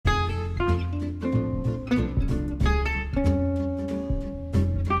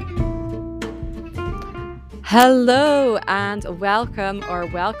Hello and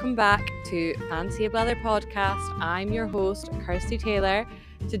welcome back to Fancy a Blather podcast. I'm your host, Kirsty Taylor.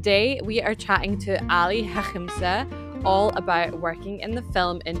 Today we are chatting to Ali Hakimsa all about working in the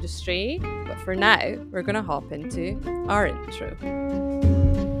film industry. But for now, we're going to hop into our intro.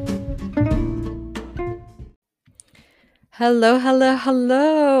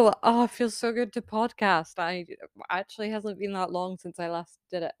 Hello. Oh, it feels so good to podcast. I actually hasn't been that long since I last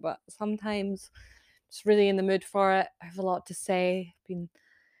did it, but sometimes just really in the mood for it. I have a lot to say.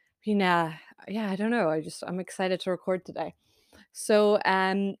 Yeah, I don't know. I'm excited to record today. So,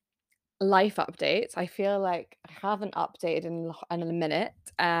 life updates. I feel like I haven't updated in a minute.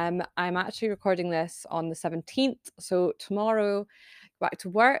 I'm actually recording this on the 17th. So tomorrow, back to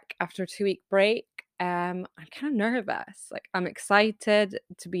work after a 2 week break. I'm kind of nervous. Like I'm excited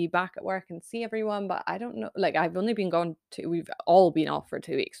to be back at work and see everyone, but I don't know. Like I've only been gone we've all been off for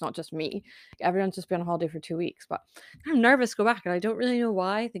 2 weeks, not just me. Everyone's just been on holiday for 2 weeks, but I'm nervous to go back and I don't really know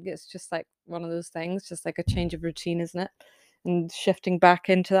why. I think it's just like one of those things, just like a change of routine, isn't it? And shifting back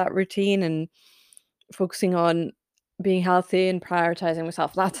into that routine and focusing on being healthy and prioritizing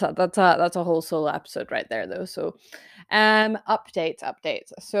myself. That's a whole solo episode right there though. So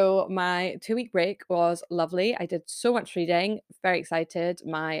updates. So my 2 week break was lovely. I did so much reading, very excited.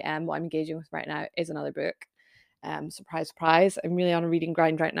 My what I'm engaging with right now is another book. Surprise. I'm really on a reading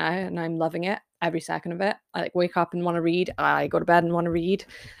grind right now and I'm loving it, every second of it. I like wake up and want to read. I go to bed and want to read.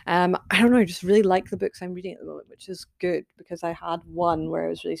 I don't know, I just really like the books I'm reading at the moment, which is good because I had one where I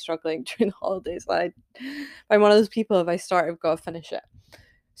was really struggling during the holidays. I'm one of those people, if I start, I've got to finish it.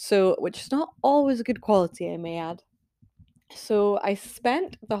 So, which is not always a good quality, I may add. So I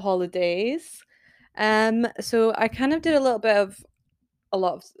spent the holidays. So I kind of did a lot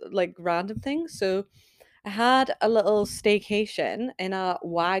of like random things. So I had a little staycation in a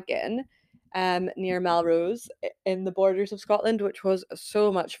wagon near Melrose in the borders of Scotland, which was so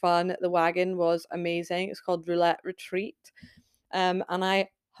much fun. The wagon was amazing. It's called Roulette Retreat. And I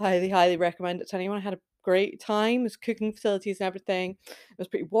highly recommend it to anyone. I had a great time. There's cooking facilities and everything. It was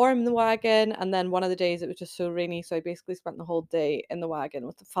pretty warm in the wagon. And then one of the days it was just so rainy. So I basically spent the whole day in the wagon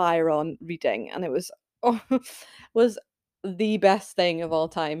with the fire on reading. And it was was the best thing of all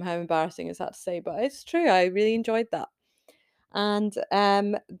time. How embarrassing is that to say? But it's true. I really enjoyed that. And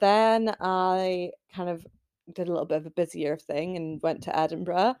then I kind of did a little bit of a busier thing and went to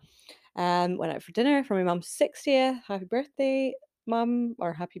Edinburgh. Went out for dinner for my mum's 60th. Happy birthday, mum,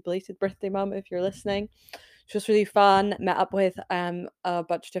 or happy belated birthday, mum, if you're listening. It was really fun. Met up with a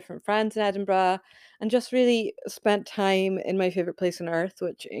bunch of different friends in Edinburgh and just really spent time in my favourite place on earth,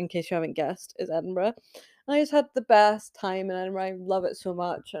 which, in case you haven't guessed, is Edinburgh. And I just had the best time in Edinburgh. I love it so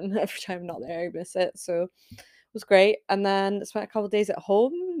much, and every time I'm not there, I miss it. So it was great. And then spent a couple of days at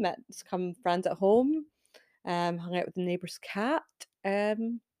home, met some friends at home, hung out with the neighbour's cat.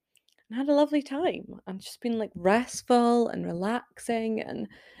 And had a lovely time and just been like restful and relaxing and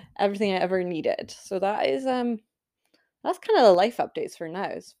everything I ever needed. So that's kind of the life updates for now,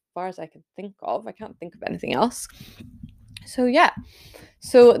 as far as I can think of. I can't think of anything else. So yeah.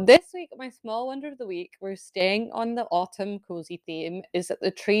 So this week, my small wonder of the week, we're staying on the autumn cozy theme, is that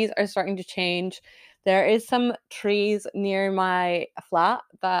the trees are starting to change. There is some trees near my flat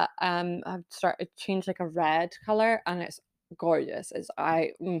that have started to change like a red color, and it's gorgeous.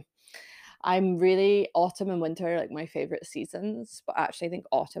 I'm really autumn and winter like my favorite seasons, but actually I think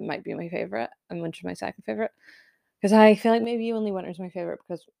autumn might be my favorite and winter my second favorite because I feel like maybe only winter's my favorite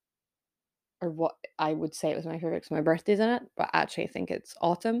because or what I would say it was my favorite because my birthday's in it, but actually I think it's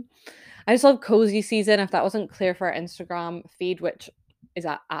autumn. I just love cozy season. If that wasn't clear for our Instagram feed, which is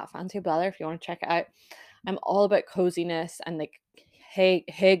at Fancy Blather, if you want to check it out, I'm all about coziness and like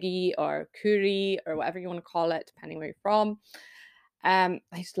hygge or curry or whatever you want to call it, depending where you're from. I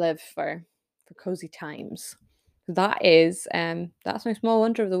used to live for cozy times. That's my small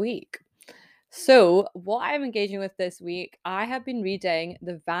wonder of the week. So, what I'm engaging with this week, I have been reading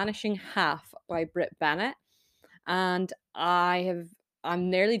The Vanishing Half by Brit Bennett, and I'm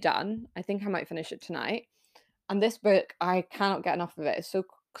nearly done. I think I might finish it tonight. And this book, I cannot get enough of it. It's so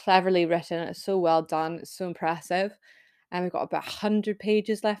cleverly written, it's so well done, it's so impressive. And we've got about 100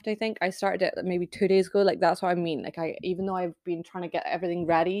 pages left, I think. I started it maybe 2 days ago. Like, that's what I mean. Like, even though I've been trying to get everything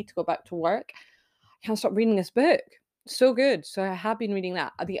ready to go back to work, I can't stop reading this book. So good. So I have been reading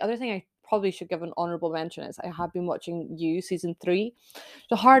that. The other thing I probably should give an honorable mention is I have been watching You season 3.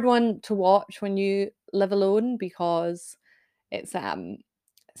 It's a hard one to watch when you live alone because it's not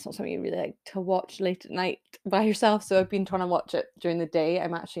something you really like to watch late at night by yourself. So I've been trying to watch it during the day.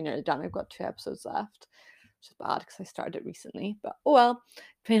 I'm actually nearly done. I've got 2 episodes left. which is bad because I started it recently. But oh well,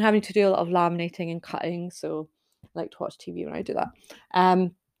 I've been having to do a lot of laminating and cutting, so I like to watch TV when I do that.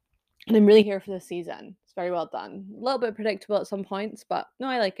 And I'm really here for this season. It's very well done. A little bit predictable at some points, but no,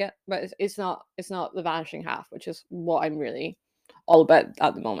 I like it. But it's not The Vanishing Half, which is what I'm really all about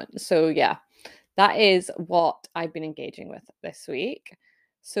at the moment. So yeah, that is what I've been engaging with this week.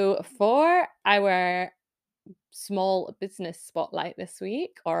 So for our small business spotlight this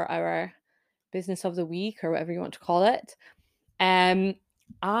week, or our business of the week, or whatever you want to call it, I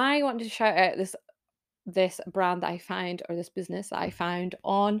want to shout out this brand that I found, or this business that I found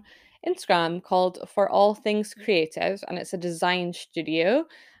on Instagram, called For All Things Creative, and it's a design studio,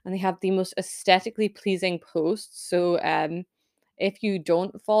 and they have the most aesthetically pleasing posts. So if you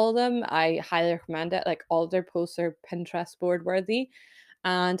don't follow them, I highly recommend it. Like, all of their posts are Pinterest board worthy,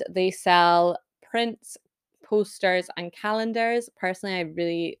 and they sell prints, posters, and calendars. Personally, I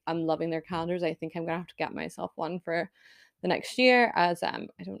really am loving their calendars. I think I'm gonna have to get myself one for the next year, as I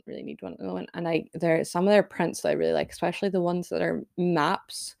don't really need one at the moment. And there some of their prints that I really like, especially the ones that are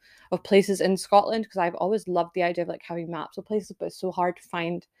maps of places in Scotland, because I've always loved the idea of like having maps of places, but it's so hard to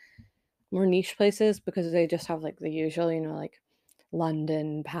find more niche places because they just have like the usual, like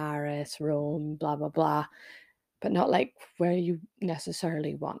London, Paris, Rome, blah blah blah, but not like where you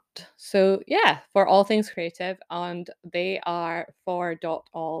necessarily want. So yeah, For All Things Creative, and they are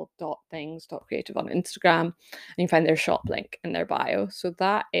for.all.things.creative on Instagram, and you find their shop link in their bio. So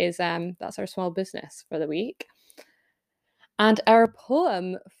that's our small business for the week. And our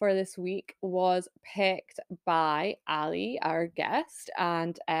poem for this week was picked by Ali, our guest,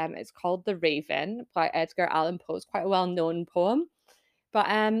 and it's called The Raven by Edgar Allan Poe. It's quite a well-known poem, but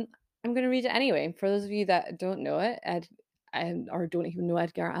I'm going to read it anyway. For those of you that don't know it, or don't even know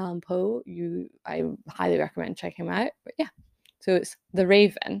Edgar Allan Poe, I highly recommend checking him out. But yeah, so it's The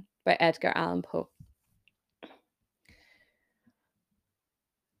Raven by Edgar Allan Poe.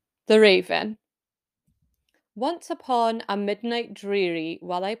 The Raven. Once upon a midnight dreary,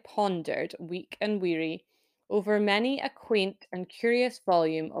 while I pondered, weak and weary, over many a quaint and curious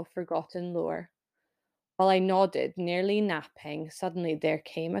volume of forgotten lore, while I nodded, nearly napping, suddenly there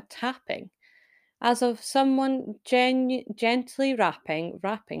came a tapping, as of someone gently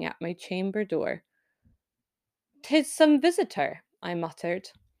rapping at my chamber door. "'Tis some visitor," I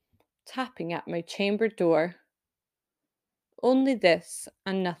muttered, tapping at my chamber door. Only this,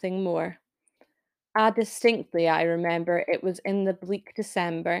 and nothing more. Ah, distinctly I remember it was in the bleak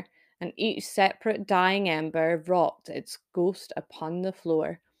December, and each separate dying ember wrought its ghost upon the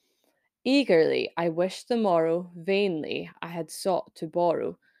floor. Eagerly I wished the morrow, vainly I had sought to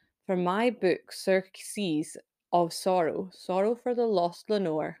borrow for my book surcease of sorrow, sorrow for the lost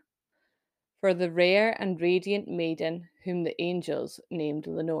Lenore, for the rare and radiant maiden whom the angels named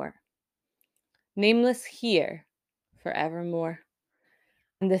Lenore. Nameless here for evermore.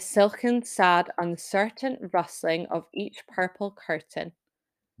 And the silken, sad, uncertain rustling of each purple curtain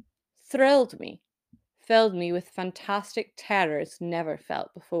thrilled me, filled me with fantastic terrors never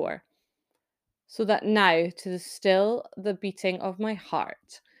felt before. So that now, to still the beating of my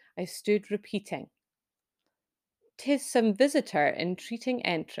heart, I stood repeating, "'Tis some visitor entreating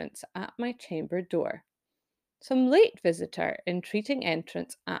entrance at my chamber door. Some late visitor entreating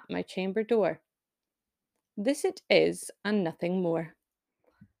entrance at my chamber door. This it is, and nothing more."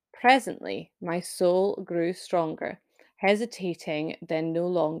 Presently my soul grew stronger, hesitating then no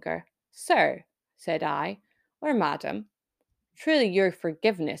longer. "Sir," said I, "or madam, truly your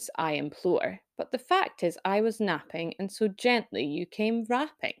forgiveness I implore, but the fact is I was napping, and so gently you came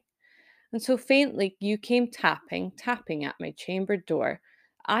rapping, and so faintly you came tapping at my chamber door.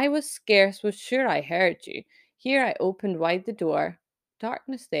 Was sure I heard you. Here I opened wide the door.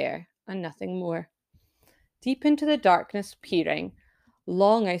 Darkness there, and nothing more. Deep into the darkness peering,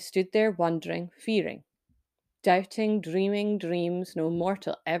 long I stood there wondering, fearing, doubting, dreaming dreams no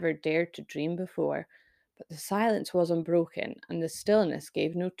mortal ever dared to dream before. But the silence was unbroken, and the stillness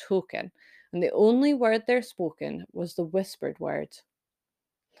gave no token, and the only word there spoken was the whispered word,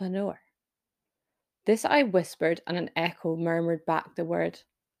 Lenore. This I whispered, and an echo murmured back the word,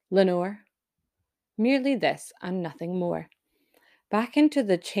 Lenore. Merely this, and nothing more. Back into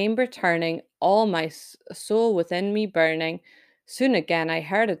the chamber turning, all my soul within me burning. Soon again I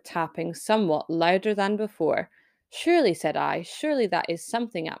heard a tapping, somewhat louder than before. "Surely," said I, "surely that is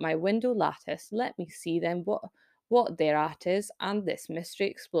something at my window lattice. Let me see then what thereat is, and this mystery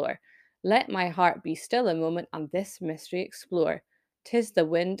explore. Let my heart be still a moment, and this mystery explore. 'Tis the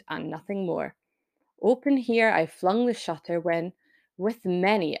wind, and nothing more." Open here I flung the shutter, when, with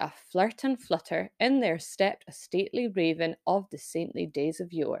many a flirt and flutter, in there stepped a stately raven of the saintly days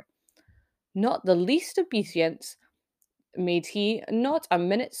of yore. Not the least obeisance made he, not a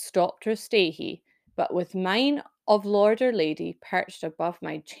minute stopped or stay he, but with mine of lord or lady perched above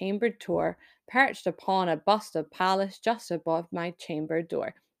my chamber door, perched upon a bust of Pallas just above my chamber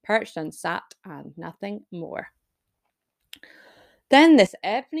door, perched and sat and nothing more. Then this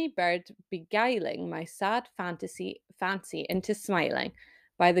ebony bird beguiling my sad fancy into smiling,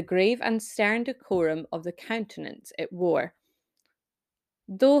 by the grave and stern decorum of the countenance it wore.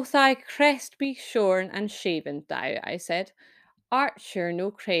 Though thy crest be shorn and shaven, thou, I said, art sure no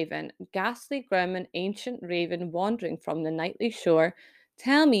craven, ghastly grim and ancient raven wandering from the nightly shore,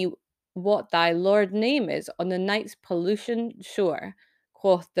 tell me what thy lord name is on the night's pollution shore.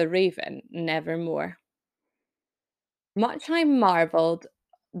 Quoth the raven, nevermore. Much I marvelled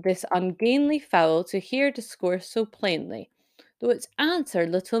this ungainly fowl to hear discourse so plainly, though its answer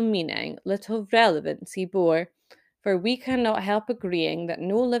little meaning, little relevancy bore, for we cannot help agreeing that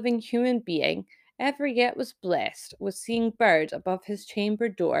no living human being ever yet was blessed with seeing bird above his chamber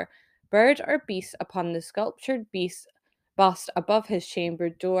door, bird or beast upon the sculptured beast bust above his chamber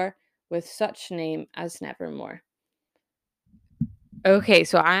door, with such name as nevermore. Okay,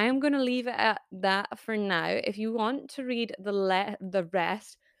 so I'm going to leave it at that for now. If you want to read the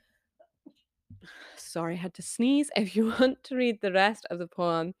rest, sorry, I had to sneeze. If you want to read the rest of the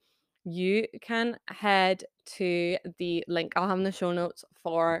poem, you can head to the link I'll have in the show notes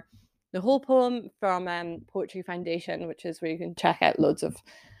for the whole poem from Poetry Foundation, which is where you can check out loads of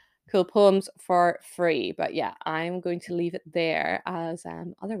cool poems for free. But yeah, I'm going to leave it there, as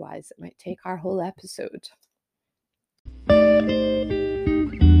otherwise it might take our whole episode.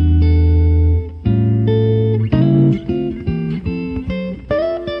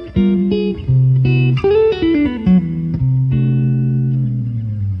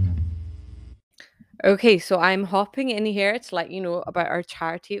 Okay, so I'm hopping in here to let you know about our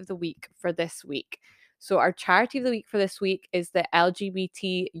charity of the week for this week. So, our charity of the week for this week is the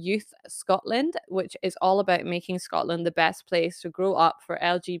LGBT Youth Scotland, which is all about making Scotland the best place to grow up for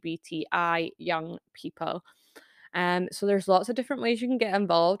LGBTI young people. So, there's lots of different ways you can get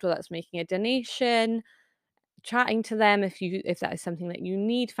involved, whether that's making a donation, chatting to them if that is something that you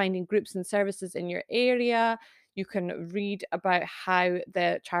need, finding groups and services in your area. You can read about how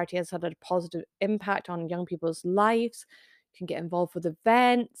the charity has had a positive impact on young people's lives. You can get involved with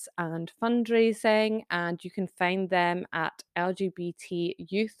events and fundraising, and you can find them at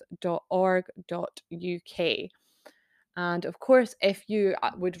lgbtyouth.org.uk. And of course, if you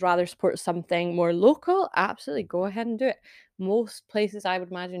would rather support something more local, absolutely go ahead and do it. Most places, I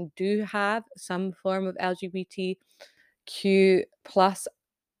would imagine, do have some form of LGBTQ plus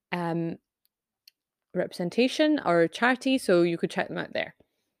representation or charity, so you could check them out there.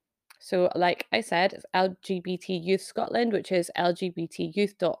 So, like I said, it's LGBT Youth Scotland, which is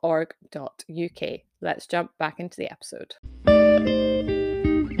lgbtyouth.org.uk. Let's jump back into the episode.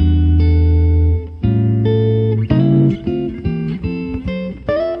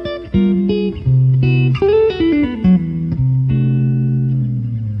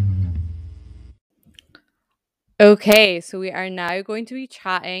 Okay, so we are now going to be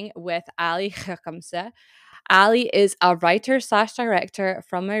chatting with Ali Khakamsa. Ali is a writer slash director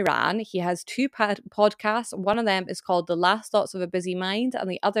from Iran. He has two podcasts. One of them is called The Last Thoughts of a Busy Mind, and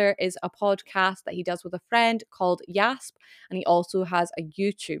the other is a podcast that he does with a friend called Yasp. And he also has a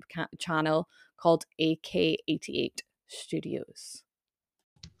YouTube channel called AK88 Studios.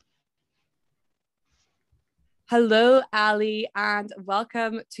 Hello, Ali, and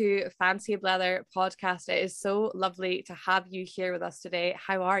welcome to Fancy Blether podcast. It is so lovely to have you here with us today.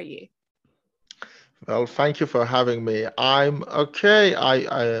 How are you? Well, thank you for having me. I'm okay.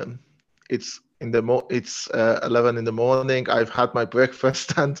 It's 11 in the morning. I've had my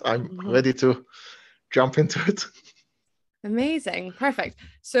breakfast and I'm ready to jump into it. Amazing. Perfect.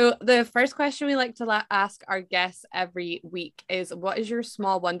 So the first question we like to ask our guests every week is, what is your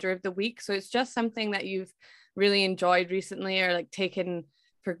small wonder of the week? So it's just something that you've really enjoyed recently, or like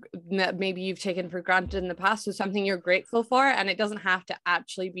maybe you've taken for granted in the past, so something you're grateful for, and it doesn't have to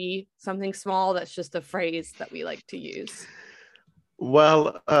actually be something small. That's just a phrase that we like to use.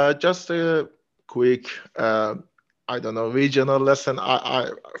 Well, just a quick, I don't know, regional lesson.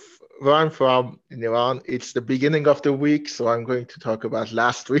 Where I'm from in Iran, it's the beginning of the week, so I'm going to talk about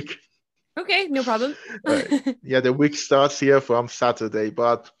last week. Okay, no problem. Yeah, the week starts here from Saturday,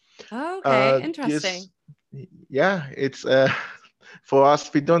 but okay, interesting. Yeah, it's for us,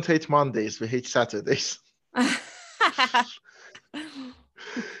 we don't hate Mondays, we hate Saturdays.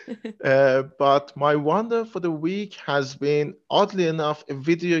 But my wonder for the week has been, oddly enough, a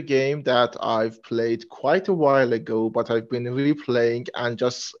video game that I've played quite a while ago, but I've been replaying and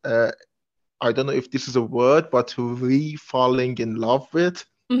just I don't know if this is a word, but re-falling in love with.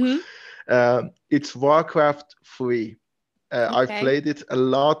 Mm-hmm. It's Warcraft 3. I've Okay. played it a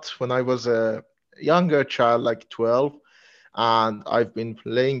lot when I was a younger child, like 12, and I've been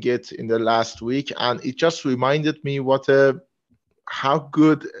playing it in the last week, and it just reminded me how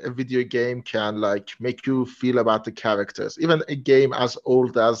good a video game can like make you feel about the characters. Even a game as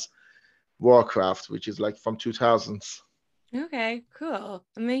old as Warcraft, which is like from 2000s. Okay, cool.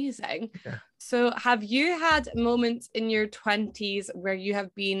 Amazing. Yeah. So, have you had moments in your 20s where you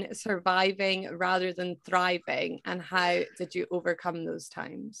have been surviving rather than thriving, and how did you overcome those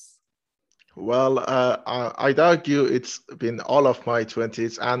times? Well, I'd argue it's been all of my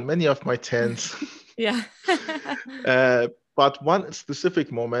 20s and many of my 10s. Yeah. uh, but one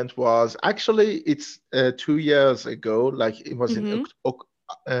specific moment was actually it's 2 years ago, like it was in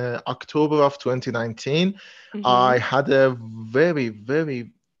Mm-hmm. October of 2019. I Mm-hmm. had a very,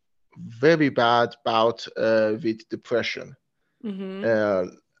 very, very bad bout with depression. Mm-hmm. Uh,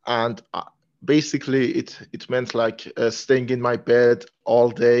 and basically, it meant like staying in my bed all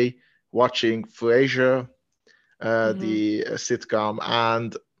day, watching Frasier, Mm-hmm. the sitcom,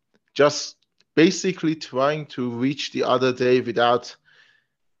 and just basically trying to reach the other day without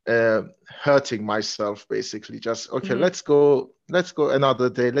uh, hurting myself. Basically, just okay, Mm-hmm. let's go another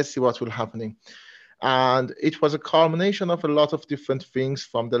day. Let's see what will happening. And it was a culmination of a lot of different things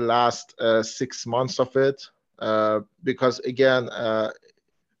from the last 6 months of it. Because again,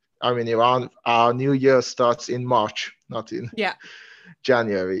 I mean, Iran, our New Year starts in March, not in Yeah.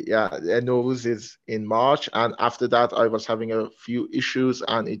 January. Yeah, and Nowruz is in March. And after that, I was having a few issues,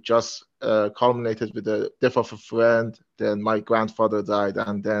 and it just culminated with the death of a friend. Then my grandfather died,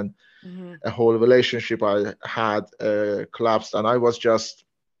 and then Mm-hmm. a whole relationship I had collapsed, and I was just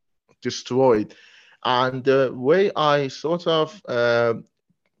destroyed. And the way I sort of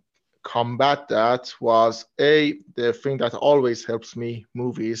combat that was the thing that always helps me,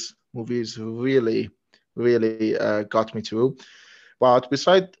 movies. Movies really, really got me through. But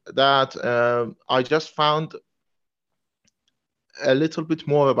beside that, I just found a little bit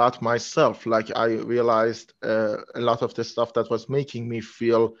more about myself. Like I realized a lot of the stuff that was making me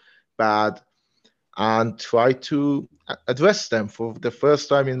feel bad and try to address them. For the first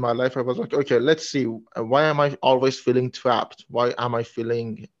time in my life, I was like, okay, let's see, why am I always feeling trapped? Why am I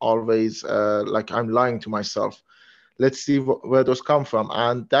feeling always like I'm lying to myself? Let's see where those come from.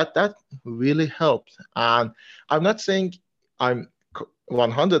 And that really helped. And I'm not saying I'm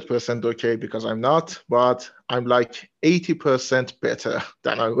 100% okay, because I'm not, but I'm like 80% better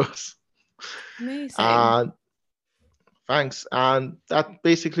than I was. Amazing. And thanks. And that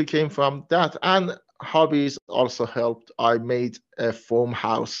basically came from that. And hobbies also helped. I made a foam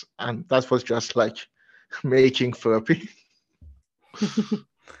house, and that was just like making therapy.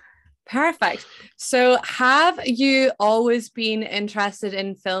 Perfect. So, have you always been interested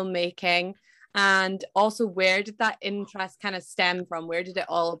in filmmaking? And also, where did that interest kind of stem from? Where did it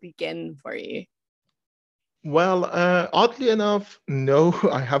all begin for you? Well, oddly enough, no,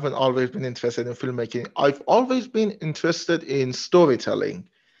 I haven't always been interested in filmmaking. I've always been interested in storytelling.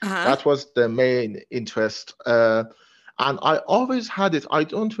 Uh-huh. That was the main interest. And I always had it. I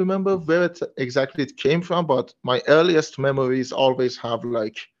don't remember where exactly it came from, but my earliest memories always have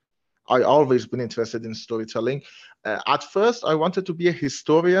like, I always been interested in storytelling. At first, I wanted to be a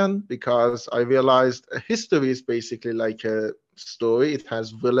historian because I realized history is basically like a story. It has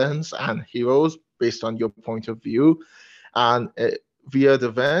villains and heroes based on your point of view and weird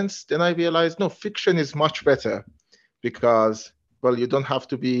events. Then I realized, no, fiction is much better because, well, you don't have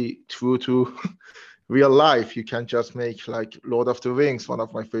to be true to real life. You can just make like Lord of the Rings, one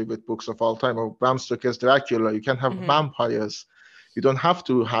of my favorite books of all time, or Bram Stoker's Dracula. You can have Mm-hmm. vampires. You don't have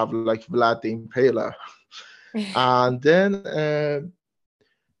to have like Vlad the Impaler. And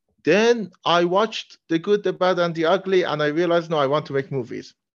then I watched The Good, the Bad, and the Ugly, and I realized, no, I want to make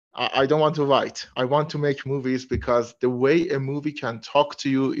movies. I don't want to write. I want to make movies because the way a movie can talk to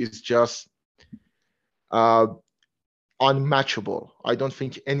you is just uh, unmatchable. I don't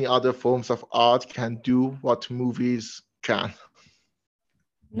think any other forms of art can do what movies can.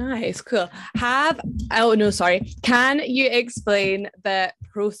 Nice, cool. Oh no, sorry. Can you explain the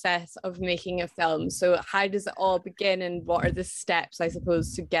process of making a film? So, how does it all begin, and what are the steps, I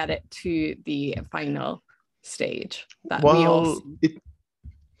suppose, to get it to the final stage that we all Well, see?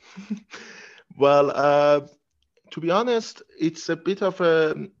 well, to be honest, it's a bit of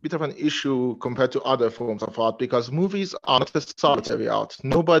an issue compared to other forms of art because movies are not a solitary art.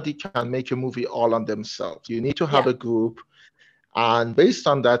 Nobody can make a movie all on themselves. You need to have Yeah. a group, and based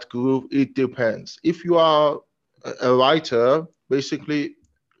on that group, it depends. If you are a writer, basically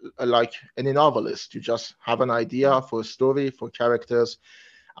like any novelist. You just have an idea for a story, for characters,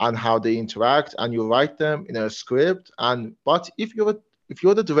 and how they interact, and you write them in a script. But if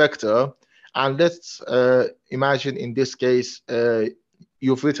you're the director, and let's imagine in this case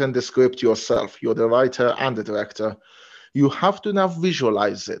you've written the script yourself, you're the writer and the director, you have to now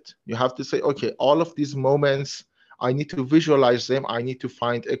visualize it. You have to say, okay, all of these moments, I need to visualize them. I need to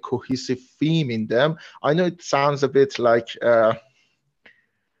find a cohesive theme in them. I know it sounds a bit like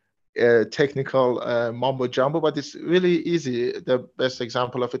technical mumbo jumbo, but it's really easy. The best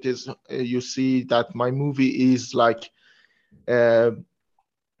example of it is you see that my movie is like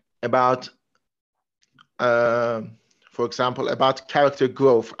about, for example, about character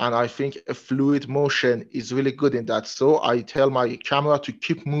growth. And I think a fluid motion is really good in that. So I tell my camera to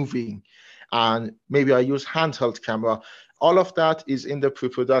keep moving, and maybe I use handheld camera. All of that is in the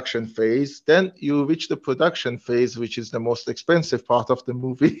pre-production phase. Then you reach the production phase, which is the most expensive part of the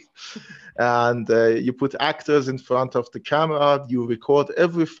movie. And you put actors in front of the camera, you record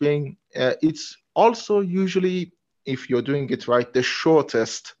everything. It's also usually, if you're doing it right, the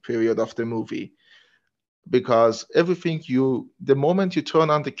shortest period of the movie. Because the moment you turn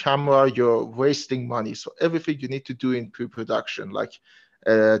on the camera, you're wasting money. So everything you need to do in pre-production, like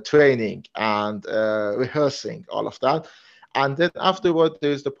training and rehearsing, all of that. And then afterward,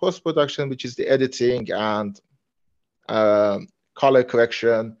 there's the post-production, which is the editing and color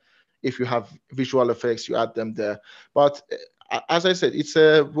correction. If you have visual effects, you add them there. But as I said, it's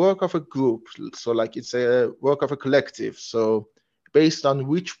a work of a group. So like it's a work of a collective. So based on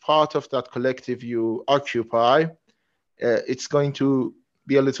which part of that collective you occupy, it's going to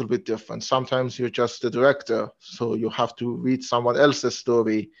be a little bit different. Sometimes you're just the director, so you have to read someone else's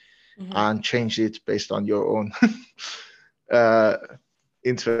story and change it based on your own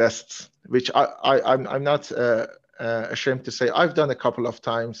interests, which I'm not ashamed to say I've done a couple of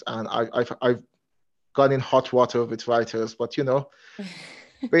times, and I've gone in hot water with writers. But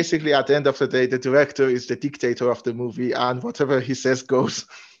basically at the end of the day, the director is the dictator of the movie, and whatever he says goes.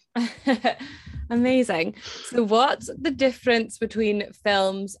 Amazing. So what's the difference between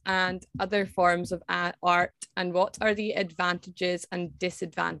films and other forms of art, and what are the advantages and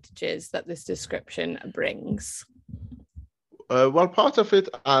disadvantages that this description brings? Well, part of it,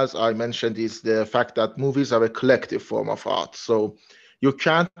 as I mentioned, is the fact that movies are a collective form of art. So you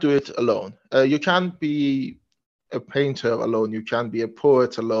can't do it alone. You can't be a painter alone. You can't be a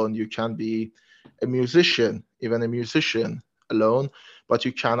poet alone. You can be a musician, even a musician alone, but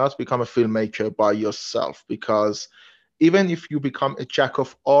you cannot become a filmmaker by yourself, because even if you become a jack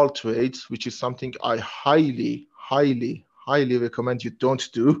of all trades, which is something I highly, highly, highly recommend you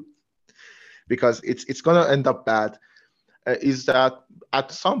don't do, because it's going to end up bad, is that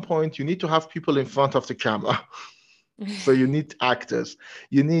at some point you need to have people in front of the camera. So you need actors,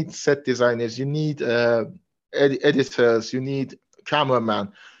 you need set designers, you need editors, you need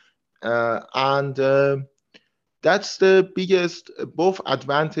cameraman, and that's the biggest both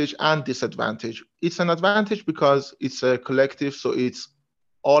advantage and disadvantage. It's an advantage because it's a collective, so it's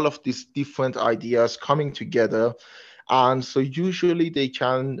all of these different ideas coming together. And so usually they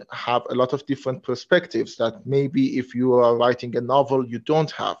can have a lot of different perspectives that maybe if you are writing a novel, you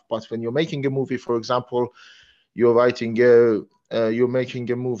don't have. But when you're making a movie, for example, you're making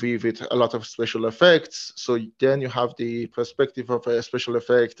a movie with a lot of special effects. So then you have the perspective of a special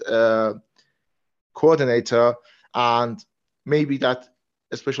effect coordinator, and maybe that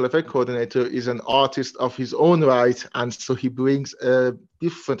a special effect coordinator is an artist of his own right, and so he brings a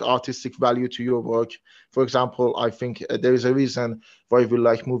different artistic value to your work. For example, I think there is a reason why we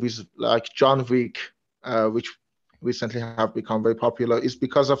like movies like John Wick, which recently have become very popular, is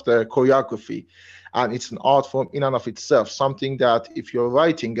because of the choreography. And it's an art form in and of itself, something that if you're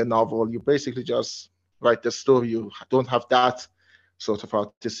writing a novel, you basically just write the story. You don't have that sort of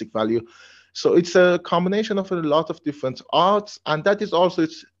artistic value. So it's a combination of a lot of different arts, and that is also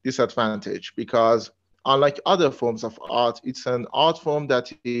its disadvantage, because unlike other forms of art, it's an art form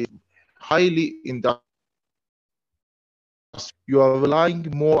that is highly industrial. You are relying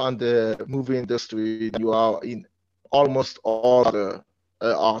more on the movie industry than you are in almost all other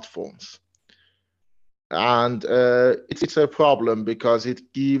art forms. And it's a problem because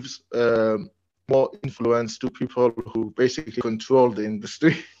it gives more influence to people who basically control the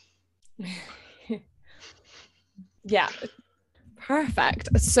industry. Yeah,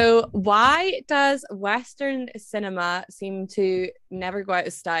 perfect. So why does Western cinema seem to never go out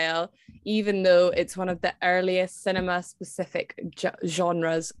of style, even though it's one of the earliest cinema-specific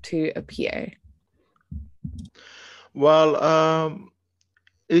genres to appear? Well,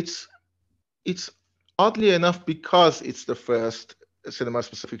 it's oddly enough because it's the first. cinema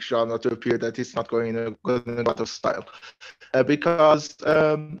specific genre to appear that it's not going out of style. Because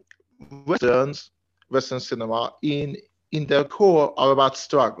Western cinema in their core are about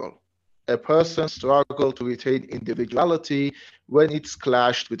struggle. A person's struggle to retain individuality when it's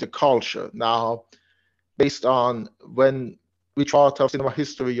clashed with a culture. Now, based on which part of cinema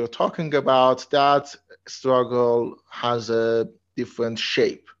history you're talking about, that struggle has a different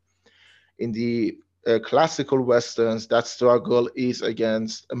shape. In the classical westerns, that struggle is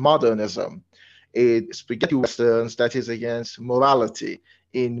against modernism. In spaghetti westerns, that is against morality.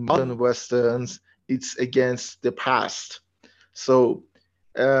 In modern westerns, it's against the past. So,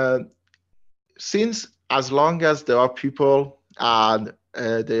 uh, since as long as there are people and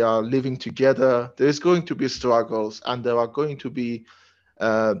they are living together, there is going to be struggles, and there are going to be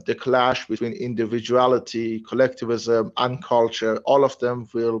the clash between individuality, collectivism, and culture. All of them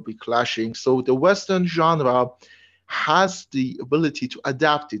will be clashing. So the Western genre has the ability to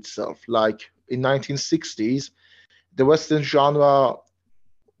adapt itself. Like in 1960s, the Western genre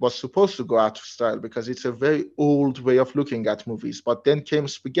was supposed to go out of style because it's a very old way of looking at movies. But then came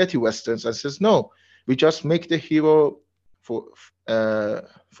spaghetti westerns and says, no, we just make the hero, for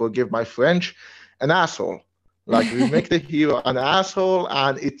forgive my French, an asshole. Like we make the hero an asshole,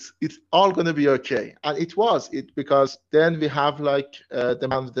 and it's all gonna be okay. And it was it because then we have like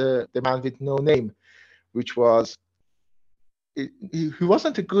the man with no name, which was he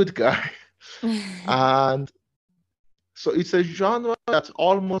wasn't a good guy, and so it's a genre that's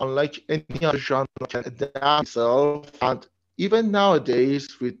almost unlike any other genre can adapt itself. And even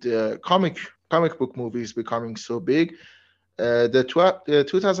nowadays, with the comic book movies becoming so big, the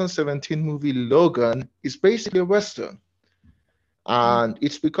 2017 movie Logan is basically a Western. And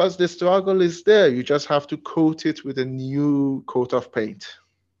it's because the struggle is there. You just have to coat it with a new coat of paint.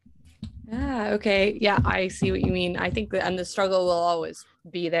 Ah, okay. Yeah, I see what you mean. I think that, and the struggle will always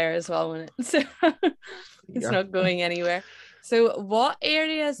be there as well when it's it's Yeah. not going anywhere. So, what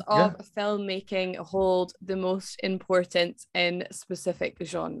areas Yeah. of filmmaking hold the most importance in specific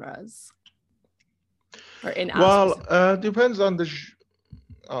genres or in a Well, specific? depends on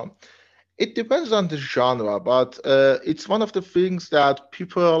um, it depends on the genre, but it's one of the things that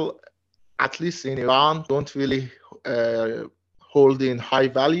people, at least in Iran, don't really uh, hold in high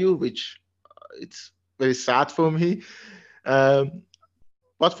value, which it's very sad for me. Um,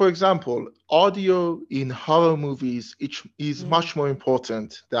 but for example, audio in horror movies is much more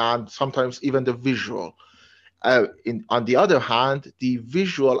important than sometimes even the visual. On the other hand, the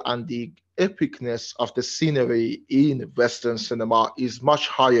visual and the epicness of the scenery in Western cinema is much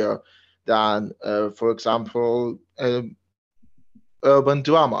higher than, for example, urban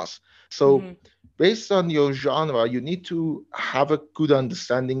dramas. So, based on your genre, you need to have a good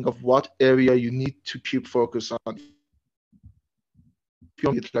understanding of what area you need to keep focus on. If you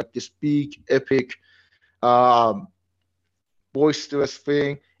want it like this big, epic, um, boisterous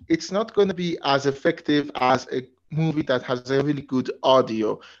thing, it's not going to be as effective as a movie that has a really good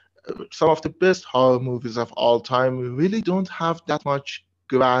audio. Some of the best horror movies of all time really don't have that much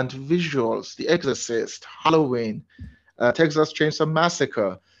grand visuals. The Exorcist, Halloween, Texas Chainsaw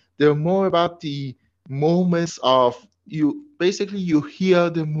Massacre. They're more about the moments of you. Basically, you hear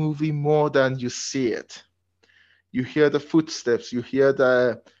the movie more than you see it. You hear the footsteps, you hear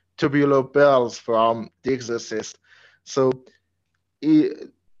the tubular bells from The Exorcist. So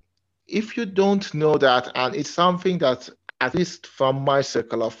if you don't know that, and it's something that, at least from my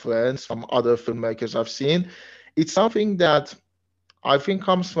circle of friends, from other filmmakers I've seen, it's something that I think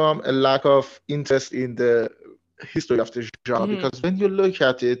comes from a lack of interest in the history of the genre. Because when you look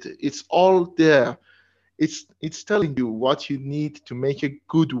at it, it's all there. It's telling you what you need to make a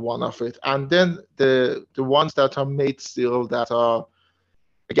good one of it, and then the ones that are made still that are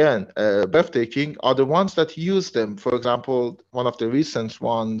again breathtaking are the ones that use them. For example, one of the recent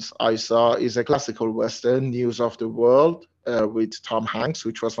ones I saw is a classical western, News of the World, with Tom Hanks,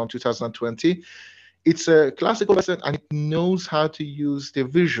 which was from 2020. It's a classical western, and it knows how to use the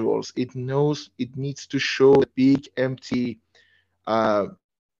visuals. It knows it needs to show the big empty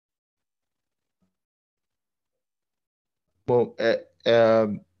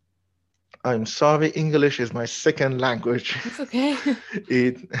I'm sorry, English is my second language. It's okay.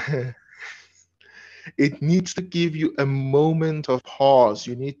 it it needs to give you a moment of pause.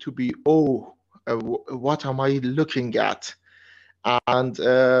 You need to be, oh, what am I looking at? And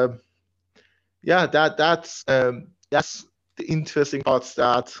yeah, that's the interesting parts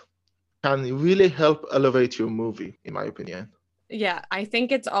that can really help elevate your movie, in my opinion. Yeah, I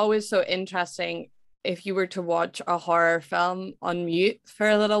think it's always so interesting if you were to watch a horror film on mute for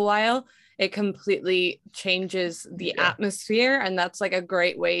a little while, it completely changes the atmosphere. And that's like a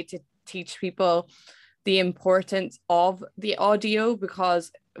great way to teach people the importance of the audio,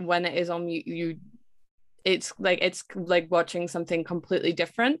 because when it is on mute, it's like watching something completely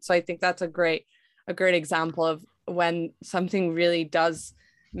different. So I think that's a great example of when something really does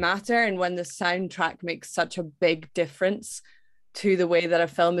matter, and when the soundtrack makes such a big difference to the way that a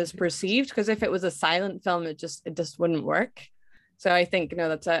film is perceived. Because if it was a silent film, it just wouldn't work. So I think,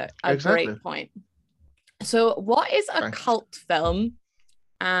 that's a Exactly. great point. So what is a Thank you. cult film,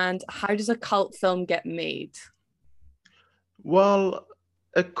 and how does a cult film get made? Well,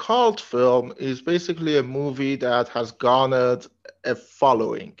 a cult film is basically a movie that has garnered a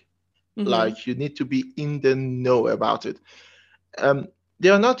following. Mm-hmm. Like, you need to be in the know about it. Um, they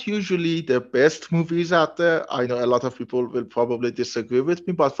are not usually the best movies out there. I know a lot of people will probably disagree with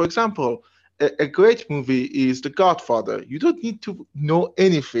me, but for example, a great movie is The Godfather. You don't need to know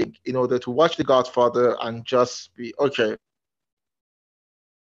anything in order to watch The Godfather and just be okay.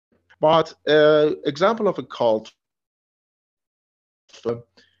 But example of a cult film,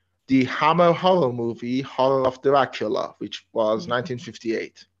 the Hammer horror movie, Horror of Dracula, which was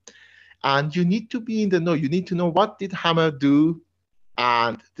 1958. And you need to be in the know. You need to know what did Hammer do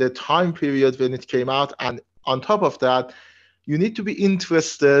and the time period when it came out. And on top of that, you need to be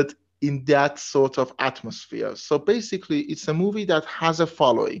interested in that sort of atmosphere. So basically, it's a movie that has a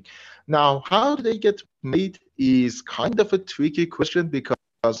following. Now, how do they get made is kind of a tricky question, because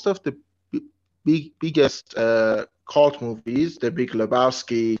of the biggest cult movies, the Big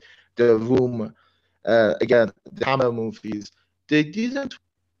Lebowski, The Room, again, the Hammer movies, they didn't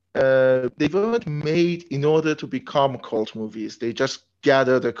they weren't made in order to become cult movies. They just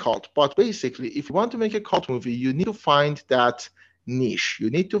gathered a cult. But basically, if you want to make a cult movie, you need to find that niche. You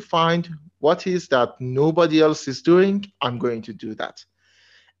need to find what is that nobody else is doing. I'm going to do that.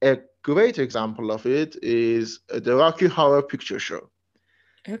 A great example of it is the Rocky Horror Picture Show.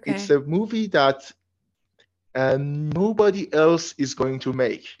 It's Okay. a movie that nobody else is going to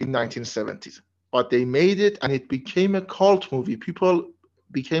make in 1970s, but they made it and it became a cult movie. People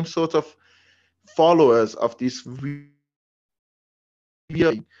became sort of followers of this weird.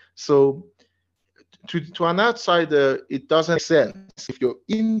 So to an outsider, it doesn't make sense. If you're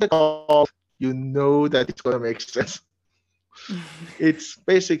in the cult, you know that it's going to make sense. It's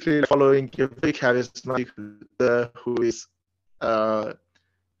basically following a very charismatic leader who is uh,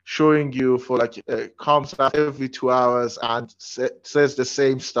 showing you for like comes out every 2 hours and says the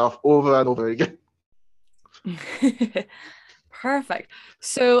same stuff over and over again. Perfect.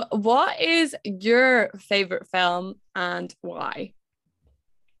 So what is your favorite film and why?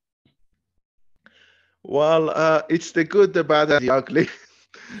 Well, it's the good, the bad, and the ugly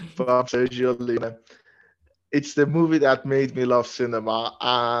from Sergio Leone. It's the movie that made me love cinema,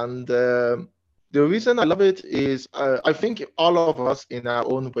 and the reason I love it is I think all of us, in our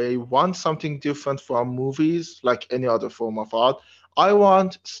own way, want something different from movies, like any other form of art. I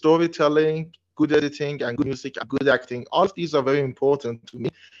want storytelling, good editing, and good music, and good acting. All of these are very important to me,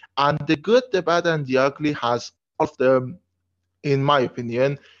 and the good, the bad, and the ugly has all of them, in my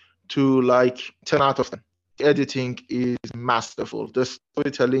opinion, to like 10 out of 10. The editing is masterful. The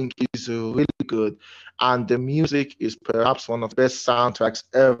storytelling is really good. And the music is perhaps one of the best soundtracks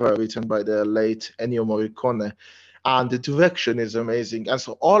ever written by the late Ennio Morricone. And the direction is amazing. And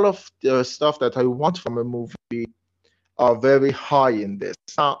so all of the stuff that I want from a movie are very high in this.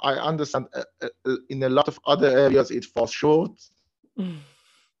 Now, I understand in a lot of other areas it falls short.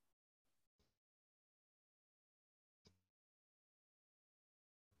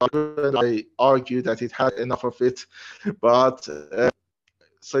 I argue that it had enough of it, but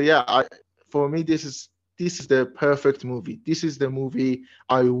so yeah, for me this is the perfect movie. This is the movie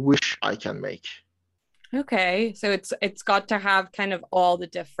I wish I can make. Okay, so it's got to have kind of all the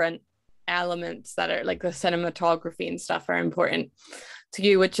different elements that are like the cinematography and stuff are important to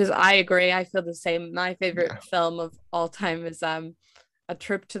you, which is, I agree. I feel the same. My favorite Yeah. film of all time is A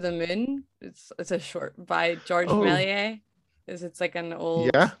Trip to the Moon. It's a short by George Oh, Méliès. It's like an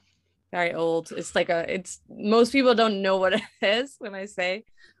old, yeah. very old. It's most people don't know what it is when I say,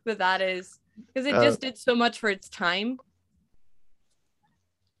 but that is because it Uh, just did so much for its time.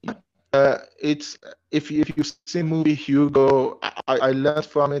 it's if you've seen movie Hugo, I learned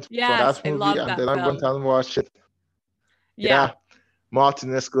from it from Yes, that I movie, love and that then I went film. and watched it. Yeah. Yeah, Martin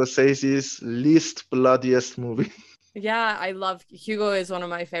Scorsese's least bloodiest movie. Yeah, I love Hugo is one of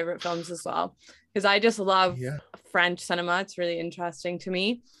my favorite films as well because I just love Yeah. French cinema. It's really interesting to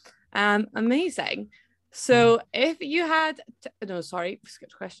me. Amazing. Mm. So if you had no, sorry,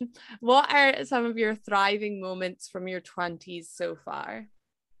 skip question. What are some of your thriving moments from your 20s so far?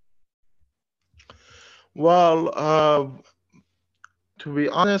 Well, to be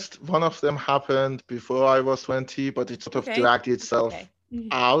honest, one of them happened before I was 20, but it sort of Okay. dragged That's itself okay. Mhm.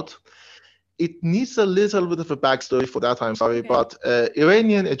 out. It needs a little bit of a backstory for that, I'm sorry, Okay. but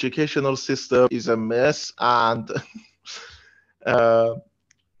Iranian educational system is a mess, and uh,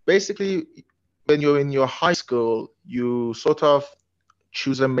 basically, when you're in your high school, you sort of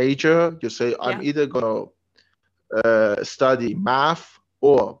choose a major. You say, I'm Yeah. either gonna study math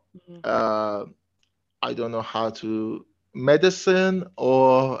or Mhm. uh, I don't know how to medicine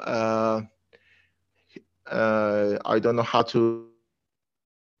or I don't know how to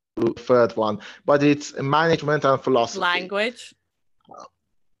third one, but it's management and philosophy. Language.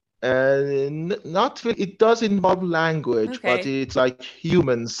 Not really, it does involve language, but Okay. it's like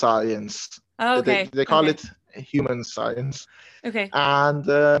human science. Okay. They call Okay. it human science. Okay.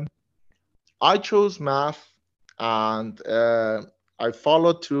 And I chose math, and I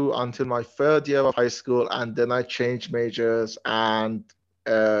followed through until my third year of high school, and then I changed majors and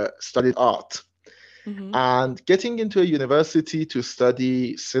studied art. Hmm. And getting into a university to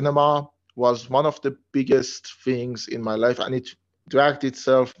study cinema was one of the biggest things in my life, and it dragged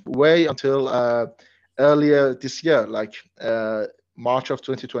itself way until earlier this year, like March of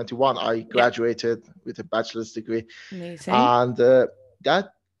 2021. I Yeah. graduated with a bachelor's degree, Amazing. and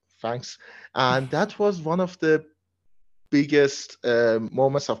that, thanks, and that was one of the biggest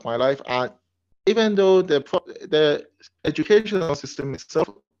moments of my life. And even though the educational system itself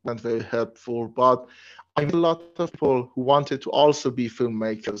wasn't very helpful, but I met a lot of people who wanted to also be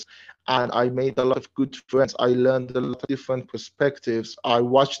filmmakers, and I made a lot of good friends. I learned a lot of different perspectives. I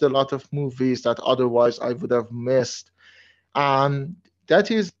watched a lot of movies that otherwise I would have missed, and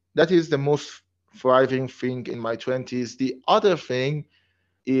that is the most thriving thing in my 20s. The other thing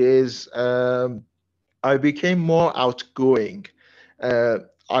is I became more outgoing. Uh,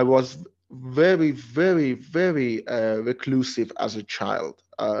 I was very, very, very reclusive as a child.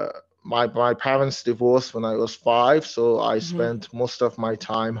 My parents divorced when I was 5, so I Hmm. spent most of my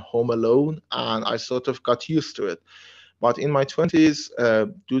time home alone, and I sort of got used to it. But in my 20s,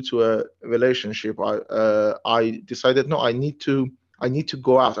 due to a relationship, I decided no, I need to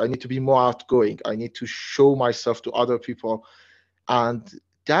go out. I need to be more outgoing. I need to show myself to other people, and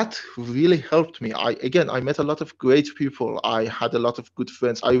that really helped me. I met a lot of great people. I had a lot of good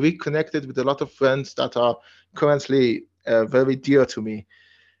friends. I reconnected with a lot of friends that are currently very dear to me,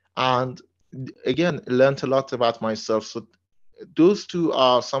 and again learned a lot about myself. So those two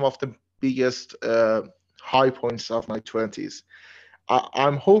are some of the biggest high points of my 20s.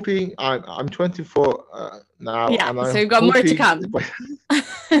 I'm hoping I'm 24 now, Yeah. and So I'm you've got more to hoping, come.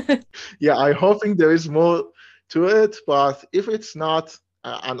 yeah, I'm hoping there is more to it. But if it's not,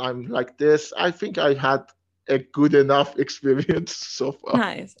 and I'm like this, I think I had a good enough experience so far.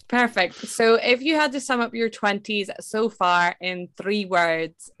 Nice. Perfect. So if you had to sum up your 20s so far in 3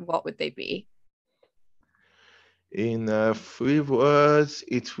 words, what would they be? In 3 words,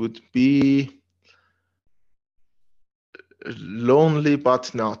 it would be lonely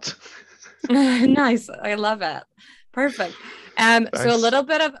but not. Nice. I love it. Perfect. So a Thanks. little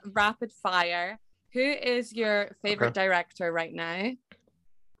bit of rapid fire. Who is your Okay. favorite director right now?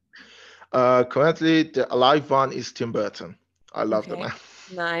 Currently, the alive one is Tim Burton. I love the man.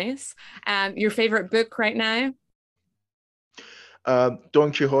 Okay. Nice. Your favorite book right now?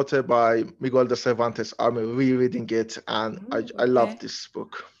 Don Quixote by Miguel de Cervantes. I'm rereading it, and I, Ooh, I love okay. this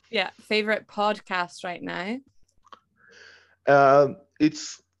book. Yeah. Favorite podcast right now?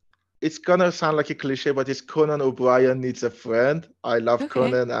 It's gonna sound like a cliche, but it's Conan O'Brien Needs a Friend. I love Okay.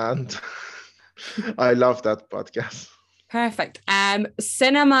 Conan, and I love that podcast. Perfect.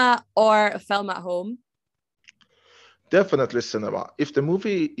 Cinema or film at home? Definitely cinema. If the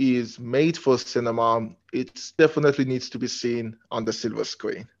movie is made for cinema, it definitely needs to be seen on the silver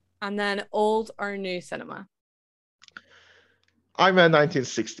screen. And then old or new cinema? I'm a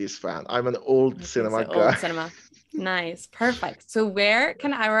 1960s fan. I'm an old Okay, so cinema old guy. cinema. Nice. Perfect. So where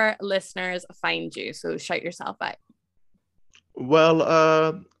can our listeners find you? So shout yourself out. Well,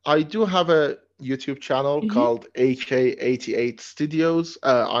 I do have a YouTube channel Hmm. called AK88 Studios.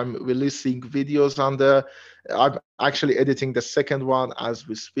 I'm releasing videos on there. I'm actually editing the second one as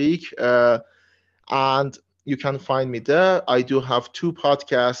we speak. And you can find me there. I do have two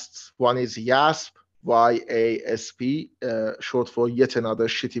podcasts. One is YASP, YASP, short for Yet Another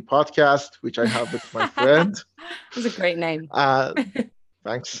Shitty Podcast, which I have with my friend. That's a great name. Uh,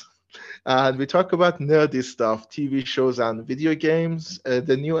 Thanks. And we talk about nerdy stuff, TV shows and video games.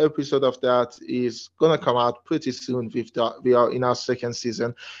 The new episode of that is gonna come out pretty soon. We are in our second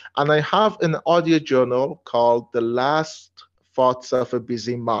season, and I have an audio journal called "The Last Thoughts of a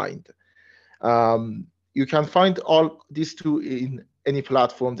Busy Mind." Um, You can find all these two in any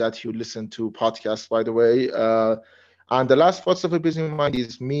platform that you listen to podcasts, by the way. And the last Thoughts of a Busy Mind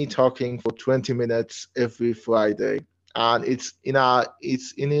is me talking for 20 minutes every Friday. And it's in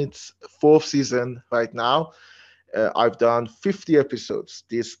its fourth season right now. I've done 50 episodes.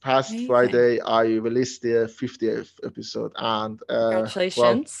 This past Amazing. Friday, I released the 50th episode. And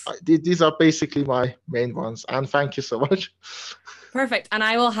Congratulations. these are basically my main ones. And thank you so much. Perfect. And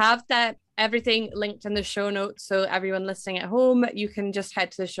I will have everything linked in the show notes. So everyone listening at home, you can just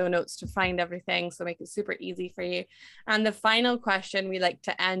head to the show notes to find everything. So make it super easy for you. And the final question we like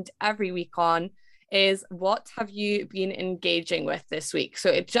to end every week on is, what have you been engaging with this week? So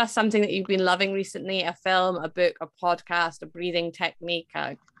it's just something that you've been loving recently, a film, a book, a podcast, a breathing technique,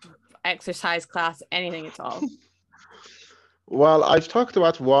 a exercise class, anything at all. Well, I've talked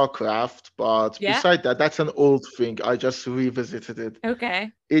about Warcraft, but beside that, that's an old thing. I just revisited it.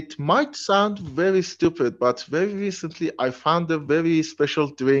 Okay. It might sound very stupid, but very recently I found a very special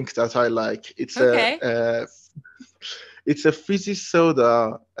drink that I like. It's it's a fizzy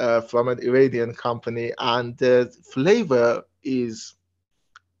soda from an Iranian company, and the flavor is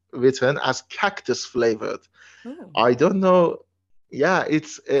written as cactus flavored. Ooh. I don't know. Yeah,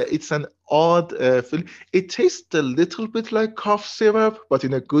 it's an odd feeling. It tastes a little bit like cough syrup, but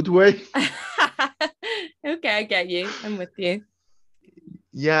in a good way. Okay, I get you. I'm with you.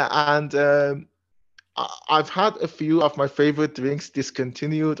 Yeah, and I've had a few of my favorite drinks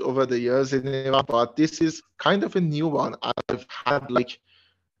discontinued over the years in Iran, but this is kind of a new one. I've had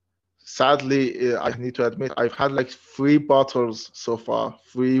sadly, I need to admit, I've had 3 bottles so far,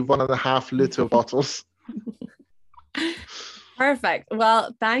 3 1.5 liter bottles. Perfect.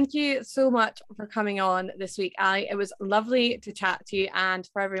 Well, thank you so much for coming on this week, Ali. It was lovely to chat to you. And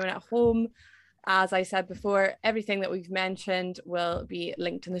for everyone at home, as I said before, everything that we've mentioned will be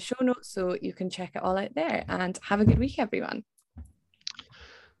linked in the show notes, so you can check it all out there. And have a good week, everyone.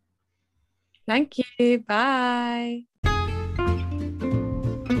 Thank you. Bye.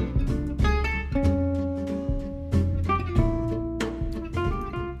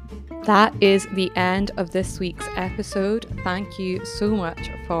 That is the end of this week's episode. Thank you so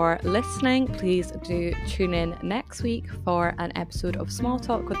much for listening. Please do tune in next week for an episode of Small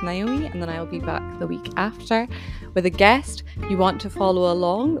Talk with Naomi, and then I'll be back the week after with a guest. You want to follow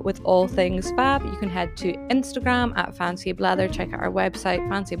along with all things fab, you can head to Instagram at FancyBleather, check out our website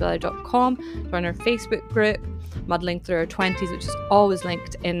fancybleather.com, join our Facebook group Muddling Through Our 20s, which is always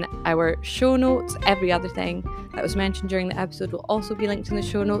linked in our show notes. Every other thing that was mentioned during the episode will also be linked in the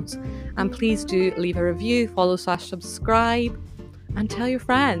show notes. And please do leave a review, follow/subscribe, and tell your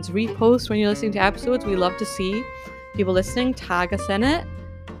friends. Repost when you're listening to episodes. We love to see people listening. Tag us in it.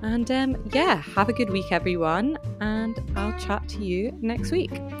 And have a good week, everyone. And I'll chat to you next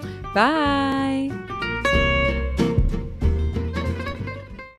week. Bye.